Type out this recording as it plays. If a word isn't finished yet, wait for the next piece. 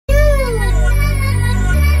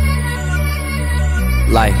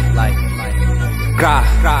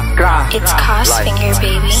It's Cost Finger,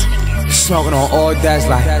 baby. Smoking on all that's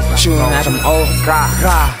like shooting at them old.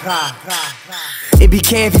 It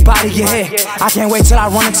became everybody get hit. I can't wait till I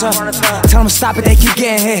run into. Tell them stop it, they keep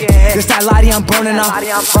getting hit. This that lottie I'm burning up.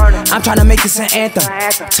 I'm trying to make this an anthem.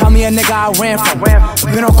 Tell me a nigga I ran from.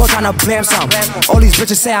 Been on go trying to blam some. All these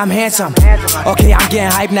bitches say I'm handsome. Okay, I'm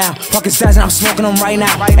getting hyped now. Fucking says and I'm smoking them right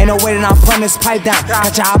now. Ain't no way that I'm putting this pipe down.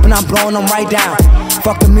 Catch a hop and I'm blowing them right down.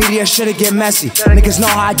 Fuck the media, shit'll get messy. Niggas know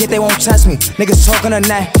how I get, they won't test me. Niggas talking a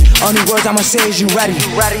net. Only words I'ma say is you ready.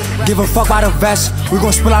 Give a fuck by the vest. We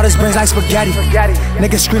gon' spill out his brains like spaghetti.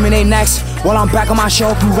 Niggas screaming they next. While I'm back on my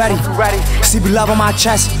show, hope you ready. CB love on my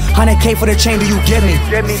chest. 100K for the chain, do you give me?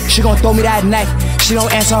 She gon' throw me that neck. She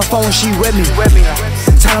don't answer her phone when she with me.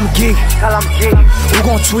 Tell him geek. Who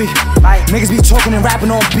gon' tweet? Niggas be talking and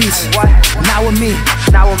rapping on beats. Not with me.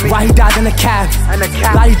 Why he died in the cab?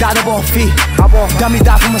 Lottie died up on feet. Dummy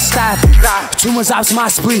died from a stab. 2 months out to my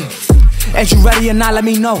spleen. Ain't you ready or not, let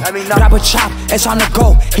me know. Grab a chop, it's time to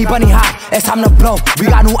go. He bunny hot, it's time to blow. We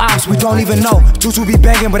got new ops, we don't even know. Tutu be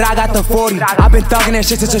banging, but I got the 40. I been thugging that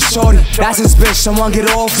shit since a shorty. That's his bitch, someone get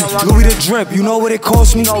off me. Louis the drip, you know what it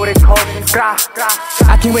cost me?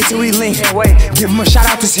 I can't wait till we link. Give him a shout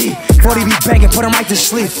out to heat. 40 be banging, put him right to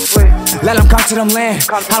sleep. Let him come to them land.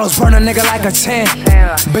 Hollows burn a nigga like a 10.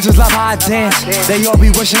 Bitches love how I dance. They all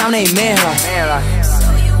be wishing I'm their man.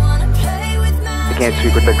 Can't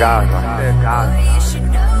tweak with the guys,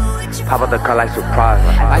 pop out the car like surprise,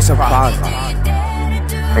 Like surprise,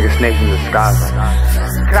 nigga snakes in the skies,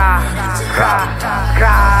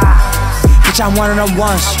 Bitch, I'm one of them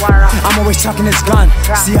ones. I'm always tucking this gun.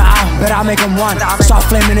 See her out, bet I'll make him run. Start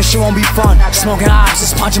flaming, this shit won't be fun. Smoking ops,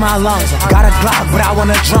 it's punching my lungs. Got a Glock, but I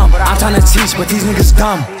want a drum. I'm trying to teach, but these niggas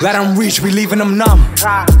dumb. Let them reach, we leaving them numb.